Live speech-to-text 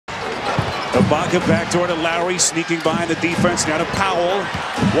Ibaka backdoor to Lowry, sneaking behind the defense. Now to Powell.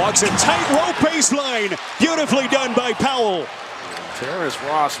 Walks a tightrope baseline. Beautifully done by Powell. Terrence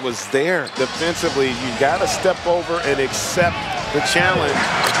Ross was there defensively. You got to step over and accept the challenge.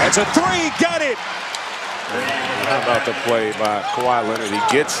 That's a three. Got it. How about the play by Kawhi Leonard? He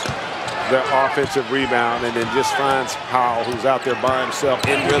gets the offensive rebound and then just finds Powell, who's out there by himself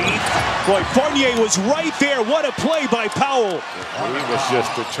in rhythm. Boy, Fournier was right there. What a play by Powell. He was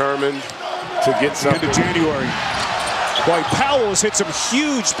just determined to get something. End of January. Boy, Powell's hit some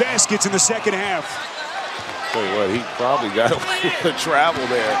huge baskets in the second half. Tell you what, he probably got away with the travel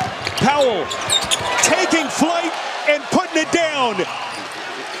there. Powell taking flight and putting it down.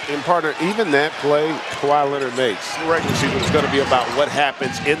 And partner, even that play Kawhi Leonard makes, the regular season is going to be about what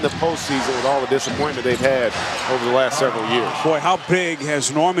happens in the postseason with all the disappointment they've had over the last several years. Boy, how big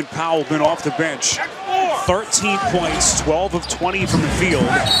has Norman Powell been off the bench? 13 points, 12 of 20 from the field.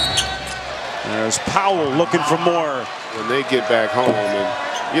 There's Powell looking for more. When they get back home,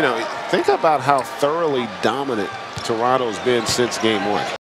 and you know, think about how thoroughly dominant Toronto's been since game one.